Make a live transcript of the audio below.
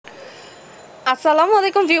আসসালামু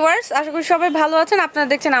আলাইকুম ভিউয়ার্স, আশা করি সবাই ভালো আছেন। আপনারা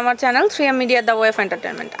দেখছেন আমার channel 3M media the way of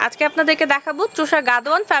entertainment. আজকে আপনাদেরকে দেখাবো চোষা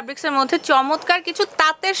গাদোয়ান ফ্যাব্রিক্সের মধ্যে চমৎকার কিছু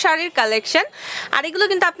তাঁতের শাড়ির কালেকশন। আর এগুলো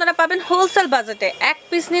কিন্তু আপনারা পাবেন হোলসেল বাজেটে, 1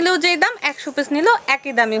 পিস নিলেও যেই দাম, 100 পিস নিলেও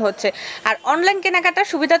একই দামই হচ্ছে। আর অনলাইন কেনাকাটার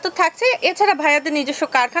সুবিধা তো থাকছে, এছাড়া ভাইয়াদের নিজস্ব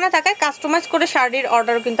কারখানা থাকায় কাস্টমাইজ করে শাড়ির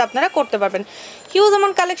অর্ডারও কিন্তু আপনারা করতে পারবেন। হিউজ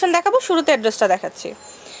এমন কালেকশন দেখাবো। শুরুতে অ্যাড্রেসটা দেখাচ্ছি।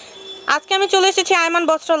 আজকে আমি চলে এসেছি আয়মান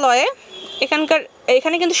বস্ত্রালয়ে।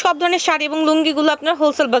 এখানে কিন্তু সব ধরনের শাড়ি এবং লুঙ্গিগুলো আপনার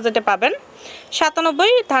হোলসেল বাজেটে পাবেন।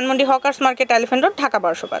 97 Dhanmondi hawkers market, elephant road, Dhaka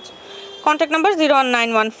 1205। Contact number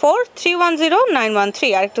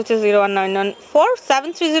 01914310913, আর একটা হচ্ছে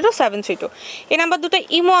 01914730732। এই নাম্বার দুটো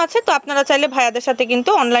ইমো আছে, তো আপনারা চাইলে ভাইয়াদের সাথে কিন্তু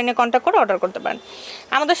অনলাইনে কন্ট্যাক্ট করে অর্ডার করতে পারেন।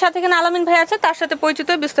 আমাদের সাথে এখানে আলামিন ভাই আছে, তার সাথে পরিচিত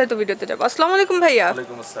বিস্তারিত ভিডিওতে যাবো। আসসালামু আলাইকুম ভাইয়া।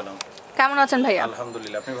 ওয়ালাইকুম আসসালাম। কেমন আছেন ভাইয়া?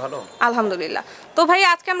 আলহামদুলিল্লাহ, আপনি ভালো? আলহামদুলিল্লাহ। তো ভাই,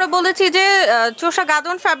 আজকে আমরা বলেছি যে চোষা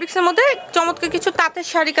গাদোয়ান ফ্যাব্রিক্সের মধ্যে চমৎকার কিছু তাঁতের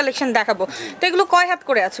শাড়ি কালেকশন দেখাবো। তো এগুলো কয় হাত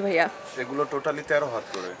করে আছে ভাইয়া? এগুলো টোটালি 13 হাত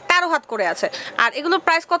করে। 13 হাত করে আছে। আর এগুলোর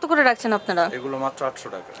প্রাইস কত করে রাখছেন আপনারা? এগুলো মাত্র 800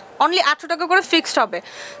 টাকা। অনলি 800 টাকা করে ফিক্সড হবে।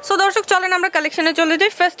 সো দর্শক, চলেন আমরা কালেকশনে চলে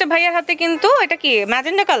যাই। ফার্স্টে ভাইয়ার হাতে কিন্তু এটা কি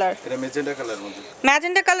ম্যাজেন্ডা কালার? এটা ম্যাজেন্ডা কালারের মধ্যে।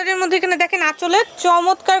 ম্যাজেন্ডা কালারের মধ্যে এখানে দেখেন আঁচলে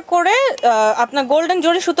চমৎকার করে আপনার গোল্ডেন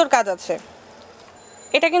জরি সুতোর কাজ আছে।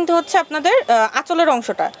 এটা কিন্তু হচ্ছে আপনাদের আঁচলের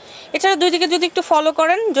অংশটা। এছাড়া দুই দিকে যদি একটু ফলো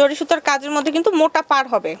করেন, জরি সুতার কাজের মধ্যে কিন্তু মোটা পার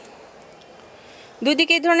হবে। দুই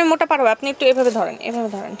দিকে এই ধরনের মোটা পার হবে। আপনি একটু এভাবে ধরেন,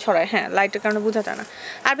 ছড়ায়, হ্যাঁ, লাইটের কারণে বোঝা যায় না।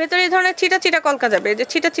 আর ভেতরে এই ধরনের ছিটা ছিটা কলকা যাবে। এই যে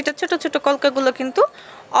ছিটা ছিটা ছোট ছোট কলকাগুলো কিন্তু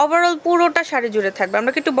ওভারঅল পুরোটা শাড়ি জুড়ে থাকবে।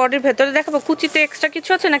 আমরা কি একটু বডির ভেতরে দেখাবো কুচিতে এক্সট্রা কিছু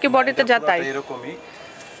আছে নাকি বডিতে যা তাই? এরকমই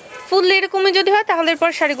ফুললি এরকমই যদি হয় তাহলে এরপর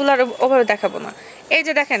শাড়িগুলো আর ওভাবে দেখাবো না। এই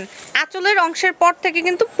যে দেখেন, আঁচলের অংশের পর থেকে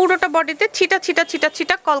কিন্তু পুরোটা বডিতে ছিটা ছিটা ছিটা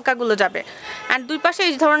ছিটা কলকাগুলো যাবে। আর দুই পাশে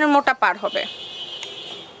এই ধরনের মোটা পার হবে,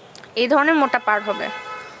 এই ধরনের মোটা পার হবে।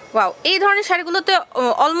 ওয়াও, এই ধরনের শাড়িগুলোতে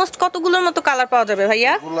অলমোস্ট কতগুলোর মতো কালার পাওয়া যাবে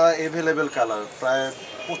ভাইয়া? এগুলা अवेलेबल কালার প্রায়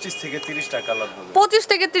 25 থেকে 30টা কালার হবে। 25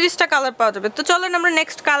 থেকে 30টা কালার পাওয়া যাবে। তো চলেন আমরা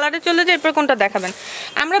নেক্সট কালারে চলে যাই। এরপর কোনটা দেখাবেন?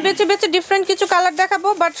 আমরা বেছে বেছে ডিফারেন্ট কিছু কালার দেখাবো,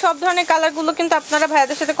 বাট সব ধরনের কালারগুলো কিন্তু আপনারা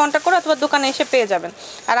ভাইয়াদের সাথে কন্ট্যাক্ট করে অথবা দোকানে এসে পেয়ে যাবেন।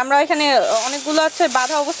 আর আমরা এখানে অনেকগুলো আছে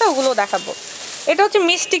বাঁধা অবস্থা, ওগুলোও দেখাবো। এটা হচ্ছে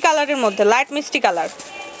মিষ্টি কালারের মধ্যে, লাইট মিষ্টি কালার।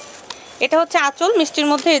 এটা হচ্ছে আঁচল মিষ্টির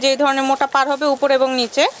মধ্যে, এই যে এই ধরনের মোটা পার হবে উপরে এবং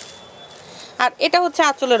নিচে। আর এটা হচ্ছে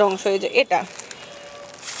আঁচলের অংশ, এই যে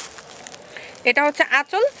এটা হচ্ছে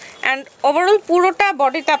আঁচল। অ্যান্ড ওভারঅল পুরোটা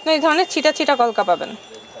বডিতে আপনি এই ধরনের ছিটা ছিটা কলকা পাবেন।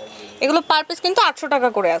 এগুলো পার পিস কিন্তু 800 টাকা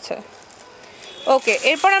করে আছে। ওকে,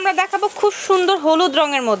 এরপর আমরা দেখাবো খুব সুন্দর হলুদ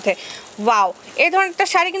রঙের মধ্যে। ওয়াও, এই ধরনের একটা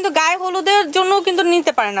শাড়ি কিন্তু গায়ে হলুদের জন্যও কিন্তু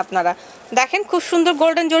নিতে পারেন আপনারা। দেখেন খুব সুন্দর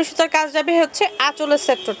গোল্ডেন জরি সুতার কাজ যাবে হচ্ছে আঁচলের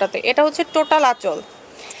সেক্টরটাতে। এটা হচ্ছে টোটাল আঁচল।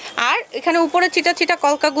 আর এখানে উপরে চিটা চিটা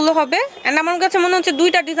কলকাগুলো হবে। অ্যান্ড আমার কাছে মনে হচ্ছে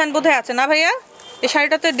দুইটা ডিজাইন বোধহয় আছে না ভাইয়া? এই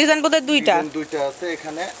শাড়িটাতে ডিজাইন বোধহয় দুইটা আছে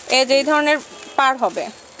এখানে। এই যে এই ধরনের পার হবে।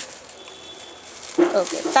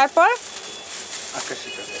 ওকে, তারপর আকাশী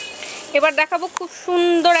কালার। এবার দেখাবো খুব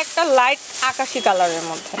সুন্দর একটা লাইট আকাশী কালারের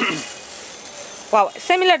মধ্যে। ওয়াও,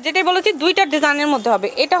 সিমিলার যেটাই বলেছি দুইটা ডিজাইনের মধ্যে হবে।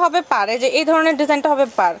 এটা হবে পার, এই যে এই ধরনের ডিজাইনটা হবে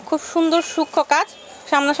পার। খুব সুন্দর সূক্ষ্ম কাজ,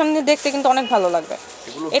 সামনাসামনি দেখতে কিন্তু অনেক ভালো লাগবে।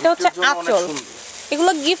 এটা হচ্ছে আঁচল।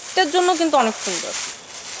 এগুলো গিফটের জন্য কিন্তু অনেক সুন্দর।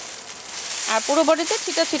 আর পুরো বডিতে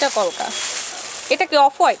ছিটা ছিটা কলকা। এটা কি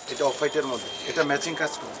অফ হোয়াইট? এটা অফ হোয়াইটের মধ্যে, এটা ম্যাচিং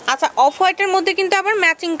কাজ করে। আচ্ছা, অফ হোয়াইটের মধ্যে কিন্তু আবার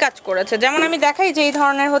ম্যাচিং কাজ করেছে। যেমন আমি দেখাই যে এই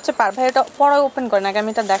ধরনের হচ্ছে পার। ভাই এটা পরে ওপেন করেন, আগে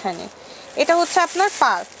আমি এটা দেখাইনি। এটা হচ্ছে আপনার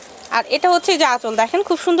পার। আর এটা হচ্ছে এই যে আঁচল, দেখেন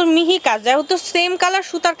খুব সুন্দর মিহি কাজ। যেহেতু সেম কালার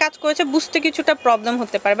সুতার কাজ করেছে, বুঝতে কিছুটা প্রবলেম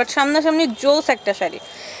হতে পারে, বাট সামনাসামনি জোস একটা শাড়ি।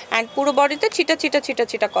 অ্যান্ড পুরো বডিতে ছিটা ছিটা ছিটা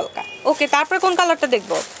ছিটা কলকা। ওকে, তারপরে কোন কালারটা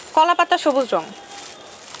দেখবো? কলা পাতা সবুজ রং।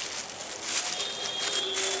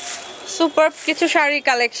 সুপার কিছু শাড়ি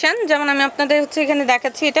কালেকশন, যেমন আমি আপনাদের হচ্ছে এখানে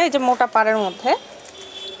দেখাচ্ছি। এটা এই যে মোটা পাড়ের মধ্যে,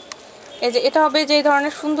 এই যে এটা হবে যে এই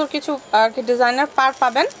ধরনের সুন্দর কিছু আর কি ডিজাইনার পার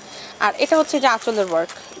পাবেন। আর এটা হচ্ছে যে আঁচলের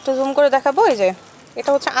ওয়ার্ক, একটু জুম করে দেখাবো। এই যে এটা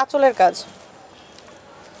হচ্ছে আঁচলের কাজ।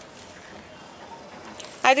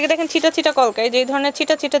 আর এদিকে দেখেন ছিটা ছিটা কলকা, এই যে এই ধরনের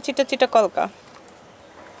ছিটা ছিটা ছিটা ছিটা কলকা।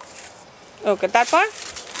 ওকে, তারপর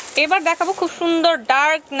এবার দেখাবো খুব সুন্দর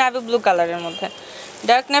ডার্ক নেভি ব্লু কালারের মধ্যে।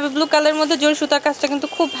 ডার্ক নেভি ব্লু কালারের মধ্যে জরি সুতার কাজটা কিন্তু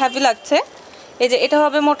খুব হ্যাভি লাগছে। এই যে এটা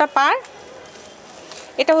হবে মোটা পার,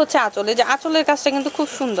 এটা হচ্ছে আঁচল। এই যে আঁচলের কাজটা কিন্তু খুব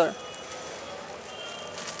সুন্দর।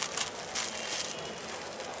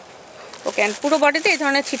 ওকে, অ্যান্ড পুরো বডিতে এই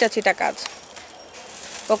ধরনের ছিটা ছিটা কাজ।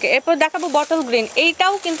 ওকে, এরপর দেখাবো বটল গ্রিন।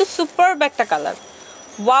 এইটাও কিন্তু সুপারব একটা কালার,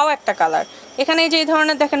 ওয়াও একটা কালার। এখানে এই যে এই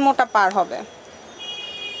ধরনের দেখেন মোটা পার হবে,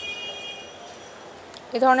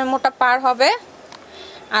 এই ধরনের মোটা পার হবে।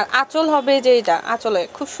 আর আঁচল হবে যে এটা আঁচলে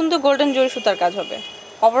খুব সুন্দর গোল্ডেন জরি সুতার কাজ হবে।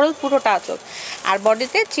 ওভারঅল পুরোটা আঁচল, আর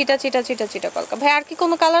বডিতে চিটা চিটা চিটা চিটা কলকা। ভাই আর কি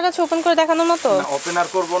কোনো কালার আছে ওপেন করে দেখানোর মতো? ওপেন আর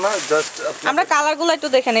করব না, জাস্ট আমরা কালারগুলো একটু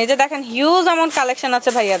দেখে নেই। এই যে দেখেন হিউজ অ্যামাউন্ট কালেকশন আছে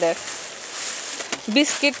ভাইয়াদের,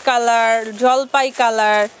 বিস্কিট কালার, জলপাই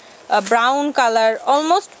কালার, ব্রাউন কালার,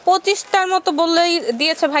 অলমোস্ট 25টার মতো বললেই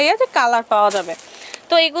দিয়েছে ভাইয়া যে কালার পাওয়া যাবে।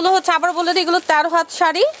 তো এগুলো হচ্ছে, আবার বলে দিই, এগুলো 13 হাত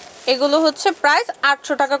শাড়ি, এগুলো হচ্ছে প্রাইস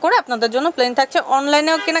 800 টাকা করে আপনাদের জন্য প্লেন থাকছে।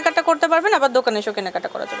 অনলাইনেও কেনাকাটা করতে পারবেন, আবার দোকানে এসেও কেনাকাটা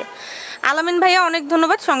করা যাবে। আলামিন ভাইয়া অনেক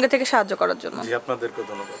ধন্যবাদ সঙ্গে থেকে সাহায্য করার জন্য। জি আপনাদেরকে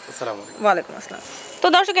ধন্যবাদ। আসসালামু আলাইকুম। ওয়ালাইকুম আসসালাম। তো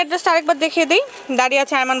দর্শক অ্যাড্রেসটা আরেকবার দেখিয়ে দিই। দাঁড়িয়ে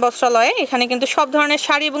আছে আয়মান বস্ত্রালয়ে। এখানে কিন্তু সব ধরনের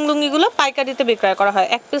শাড়ি এবং লুঙ্গিগুলো পাইকারিতে বিক্রয় করা হয়।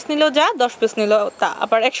 1 পিস নিলেও যা, 10 পিস নিলেও তা,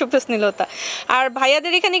 আবার 100 পিস নিলেও তা। আর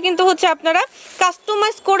ভাইয়াদের এখানে কিন্তু হচ্ছে আপনারা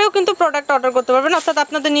কাস্টমাইজ করেও কিন্তু প্রোডাক্ট অর্ডার করতে পারবেন, অর্থাৎ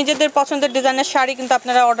আপনাদের নিজেদের পছন্দের ডিজাইনের শাড়ি কিন্তু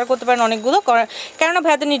আপনারা অর্ডার করতে পারেন অনেকগুলো, কেননা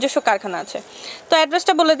ভাইয়াদের নিজস্ব কারখানা আছে। তো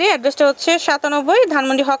অ্যাড্রেসটা বলে দিই, অ্যাড্রেসটা হচ্ছে 97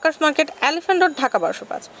 Dhanmondi hawkers market, elephant road, Dhaka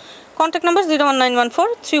 1205। Contact number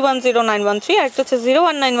 01914310913, আর একটা হচ্ছে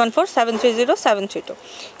 01914730732।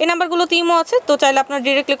 এই নাম্বারগুলোতে ইমো আছে, তো চাইলে আপনারা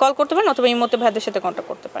ডিরেক্টলি কল করতে পারেন অথবা ইমোতে ভাইদের সাথে কন্ট্যাক্ট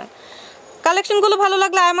করতে পারেন। কালেকশনগুলো ভালো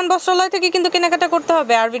লাগলে আয়মান বস্ত্রালয় থেকে কিন্তু কেনাকাটা করতে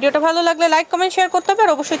হবে, আর ভিডিওটা ভালো লাগলে লাইক কমেন্ট শেয়ার করতে হবে,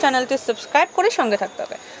 আর অবশ্যই চ্যানেলটি সাবস্ক্রাইব করে সঙ্গে থাকতে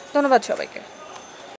হবে। ধন্যবাদ সবাইকে।